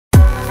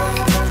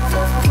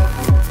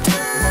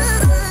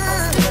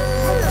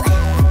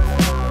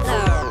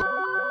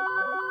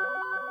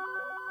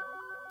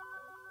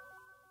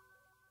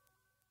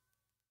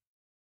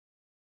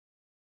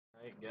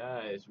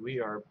guys, we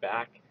are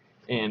back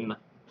in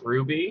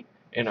Ruby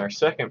in our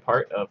second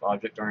part of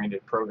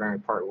Object-Oriented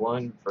Programming Part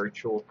 1,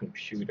 Virtual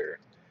Computer.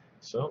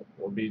 So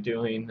we'll be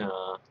doing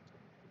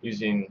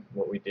using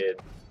what we did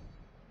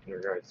in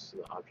regards to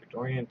the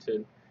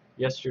object-oriented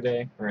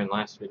yesterday, or in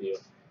last video,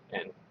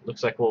 and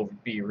looks like we'll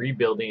be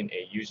rebuilding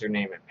a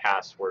username and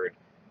password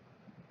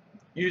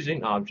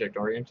using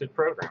object-oriented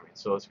programming.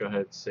 So let's go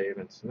ahead and save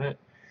and submit,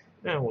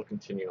 and we'll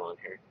continue on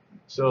here.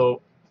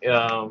 So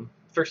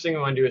first thing we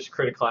want to do is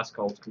create a class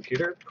called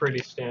computer. Pretty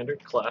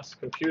standard class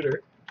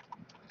computer.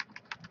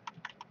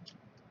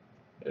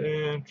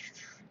 And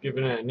give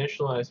it an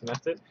initialize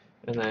method,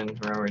 and then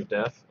remember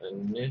def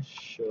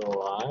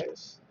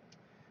initialize,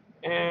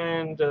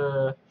 and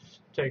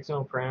takes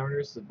no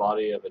parameters. The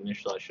body of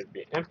initialize should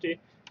be empty,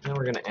 and then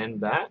we're going to end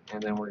that,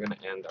 and then we're going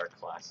to end our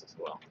class as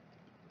well.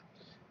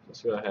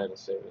 Let's go ahead and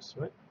save and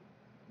submit.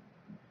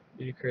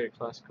 Did you create a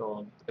class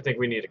called, I think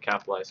we need a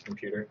capitalized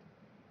computer.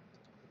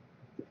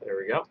 There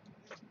we go.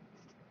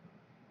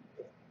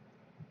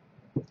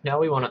 Now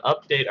we want to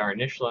update our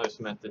initialize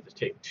method to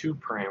take two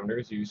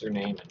parameters,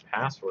 username and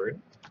password.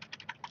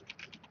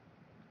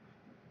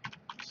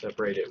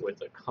 Separate it with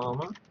a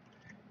comma.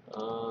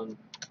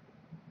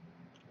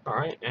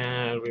 Alright,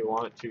 and we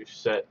want to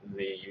set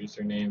the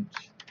username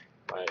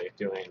by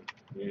doing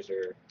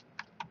username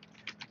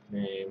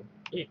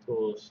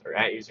equals, or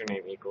at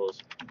username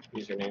equals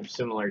username,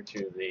 similar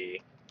to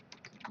the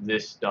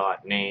this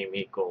dot name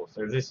equals,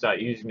 or this dot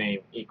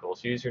username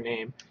equals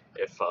username.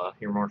 If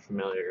you're more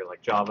familiar,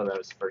 like Java, that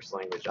was the first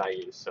language I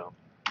use, so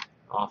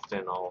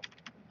often I'll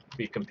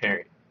be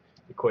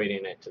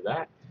equating it to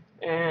that,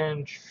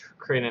 and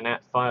create an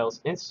 @files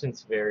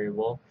instance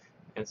variable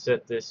and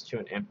set this to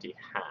an empty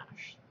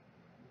hash.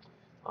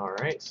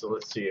 Alright, so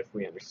let's see if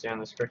we understand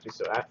this correctly.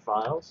 So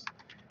 @files,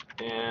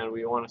 and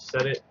we want to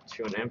set it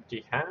to an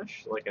empty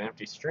hash, like an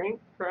empty string,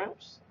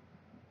 perhaps?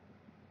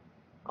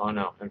 Oh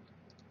no,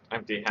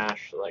 empty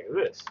hash like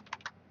this.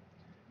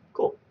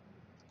 Cool.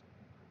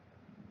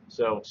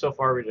 So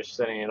far we're just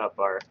setting it up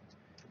our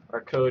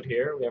code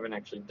here. We haven't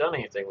actually done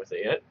anything with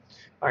it yet.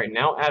 Alright,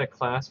 now add a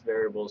class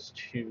variables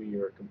to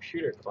your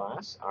computer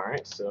class.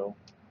 Alright, so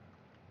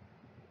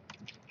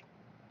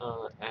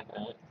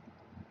add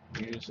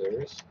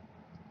users,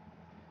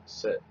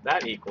 set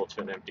that equal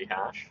to an empty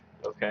hash.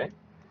 Okay.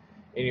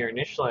 In your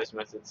initialize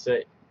method,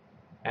 set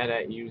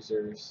add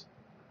users.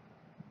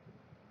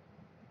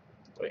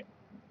 Wait.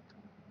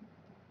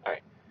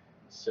 Alright.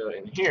 So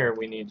in here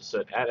we need to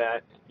set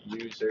add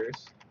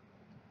users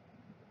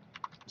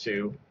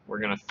to, we're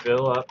going to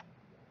fill up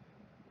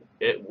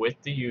it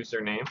with the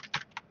username.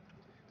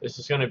 This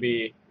is going to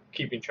be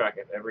keeping track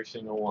of every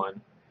single one,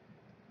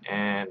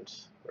 and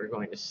we're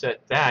going to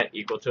set that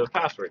equal to a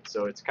password.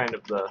 So it's kind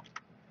of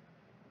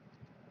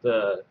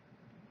the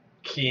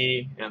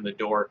key and the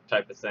door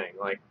type of thing.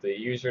 Like the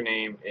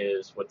username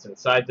is what's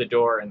inside the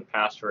door, and the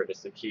password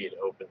is the key to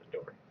open the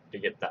door, to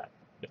get that,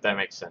 if that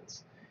makes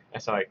sense.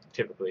 That's how I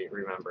typically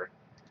remember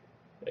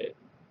it.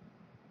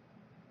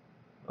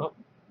 Oh.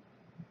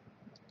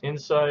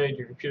 Inside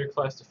your computer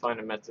class, define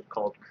a method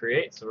called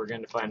create. So we're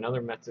going to define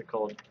another method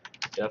called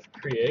def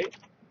create,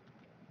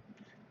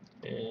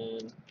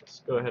 and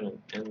let's go ahead and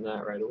end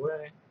that right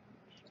away.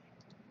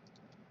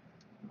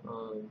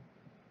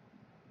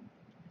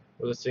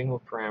 With a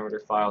single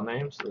parameter file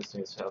name, so this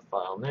needs to have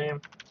file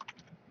name.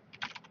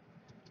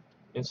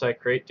 Inside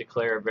create,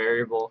 declare a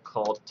variable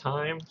called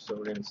time. So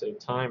we're going to say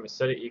time is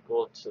set it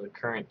equal to the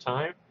current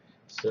time.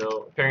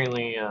 So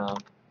apparently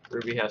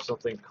Ruby has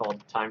something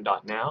called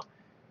time.now,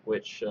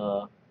 which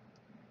will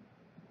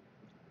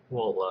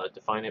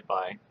define it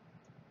by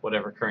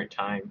whatever current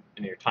time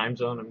in your time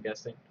zone, I'm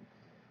guessing.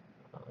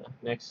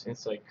 Next,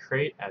 inside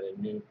create, add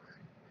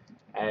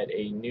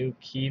a new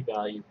key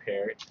value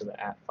pair to the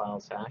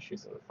 @files hash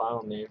using the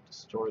file name to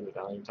store the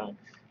value time.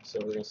 So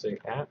we're going to say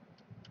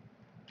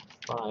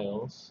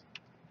 @files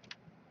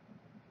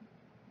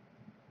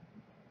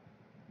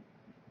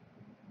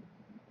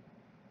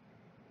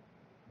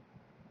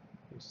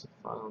use the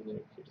file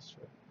name key to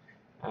store.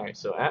 Alright,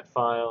 so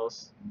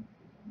 @files,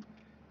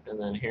 and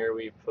then here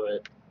we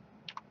put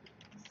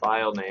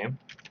file name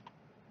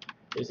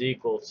is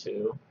equal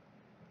to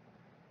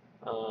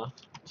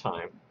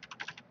time.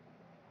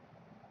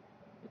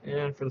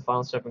 And for the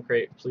final step in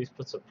create, please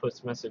put a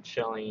puts message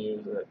telling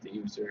you that the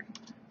user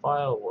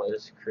file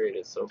was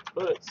created. So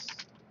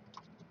puts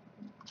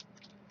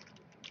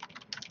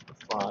the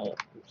file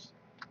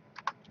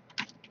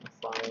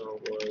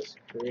was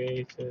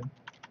created.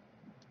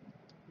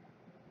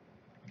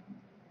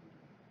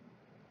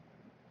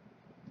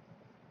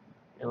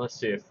 And let's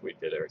see if we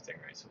did everything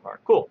right so far.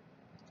 Cool.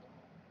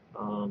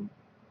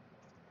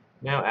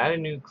 Now add a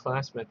new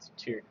class method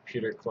to your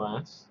computer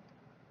class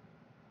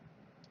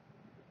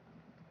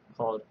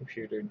called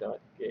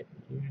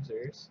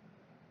computer.getUsers.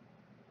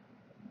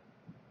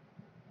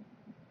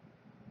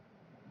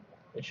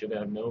 It should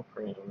have no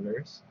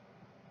parameters.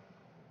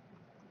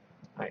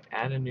 Alright,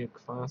 add a new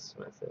class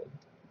method.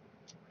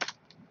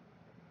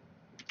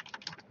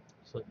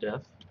 So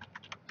def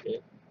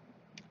get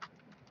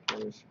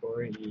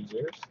underscore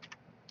users,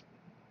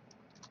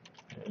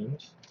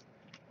 and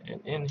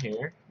in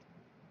here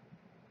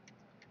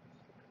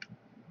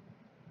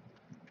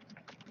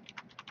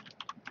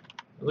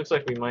it looks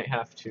like we might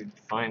have to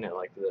define it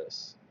like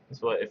this.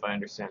 That's what, if I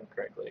understand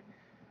correctly.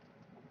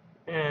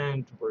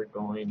 And we're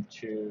going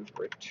to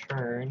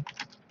return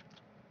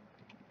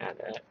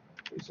add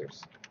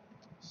users.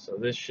 So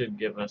this should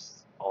give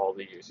us all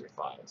the user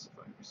files, if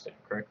I understand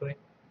correctly.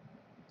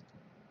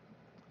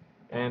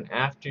 And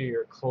after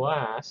your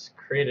class,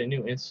 create a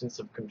new instance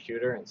of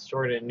computer and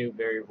store it in a new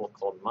variable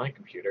called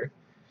myComputer.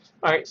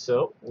 Alright,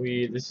 so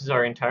this is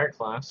our entire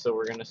class, so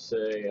we're going to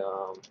say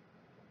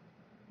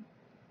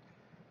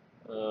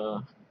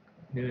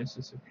new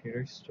instance of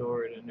computer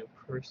stored in a new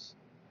person.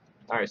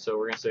 Alright, so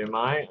we're going to say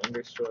my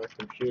underscore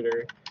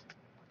computer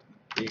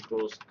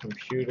equals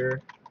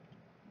computer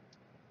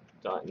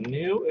dot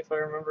new, if I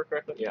remember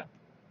correctly. Yeah.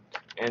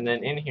 And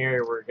then in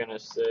here we're going to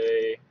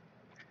say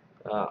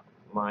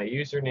my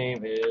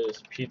username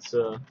is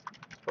pizza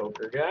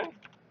poker guy,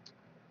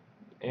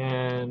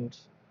 and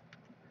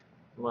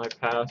my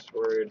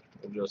password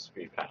will just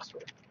be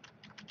password.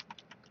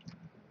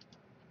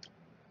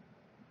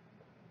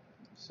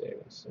 Save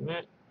and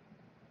submit.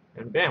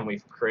 And bam,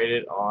 we've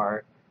created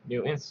our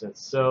new instance.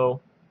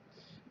 So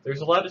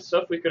there's a lot of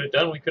stuff we could have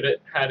done. We could have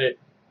had it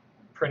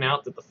print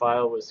out that the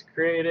file was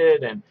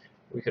created, and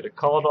we could have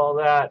called all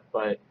that,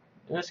 but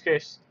in this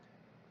case,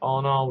 all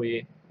in all,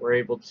 we were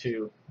able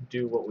to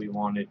do what we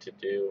wanted to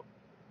do.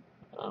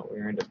 We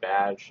earned a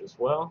badge as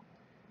well,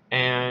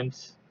 and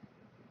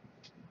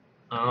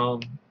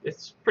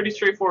it's pretty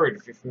straightforward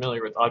if you're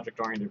familiar with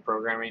object-oriented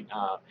programming.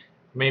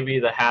 Maybe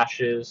the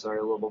hashes are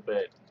a little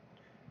bit,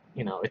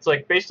 it's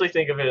like, basically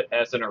think of it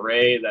as an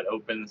array that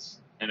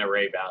opens an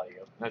array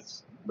value.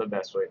 That's the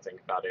best way to think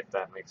about it, if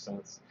that makes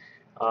sense.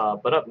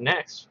 But up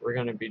next, we're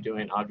going to be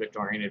doing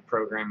object-oriented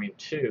programming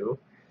 2,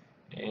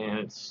 and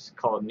it's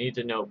called Need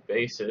to Know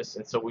Basis,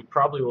 and so we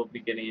probably will be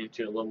getting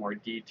into a little more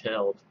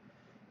detailed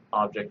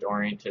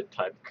object-oriented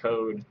type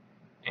code,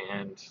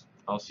 and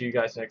I'll see you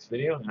guys next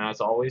video, and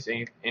as always,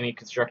 any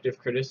constructive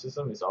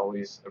criticism is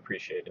always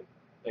appreciated.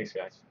 Thanks,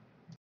 guys.